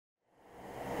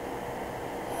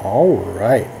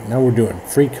Alright, now we're doing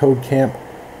freeCodeCamp,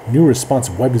 new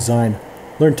responsive web design,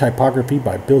 learn typography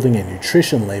by building a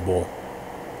nutrition label,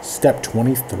 step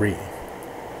 23.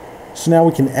 So now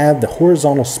we can add the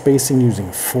horizontal spacing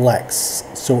using flex.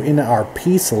 So in our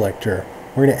P selector,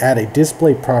 we're going to add a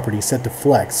display property set to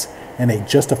flex and a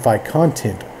justify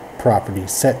content property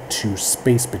set to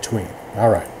space between.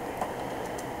 Alright,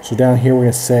 so down here we're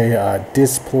going to say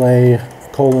display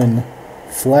colon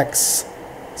flex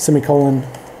semicolon,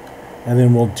 and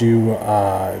then we'll do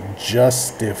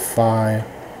justify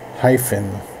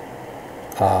hyphen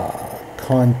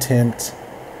content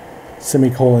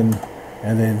semicolon,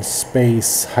 and then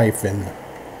space hyphen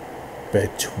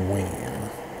between,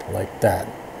 like that.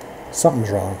 Something's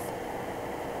wrong.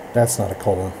 That's not a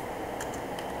colon.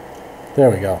 There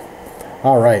we go.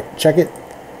 Alright, check it.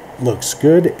 Looks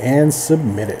good, and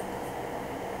submit it.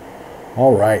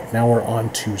 Alright, now we're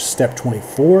on to step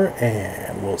 24,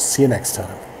 and we'll see you next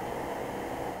time.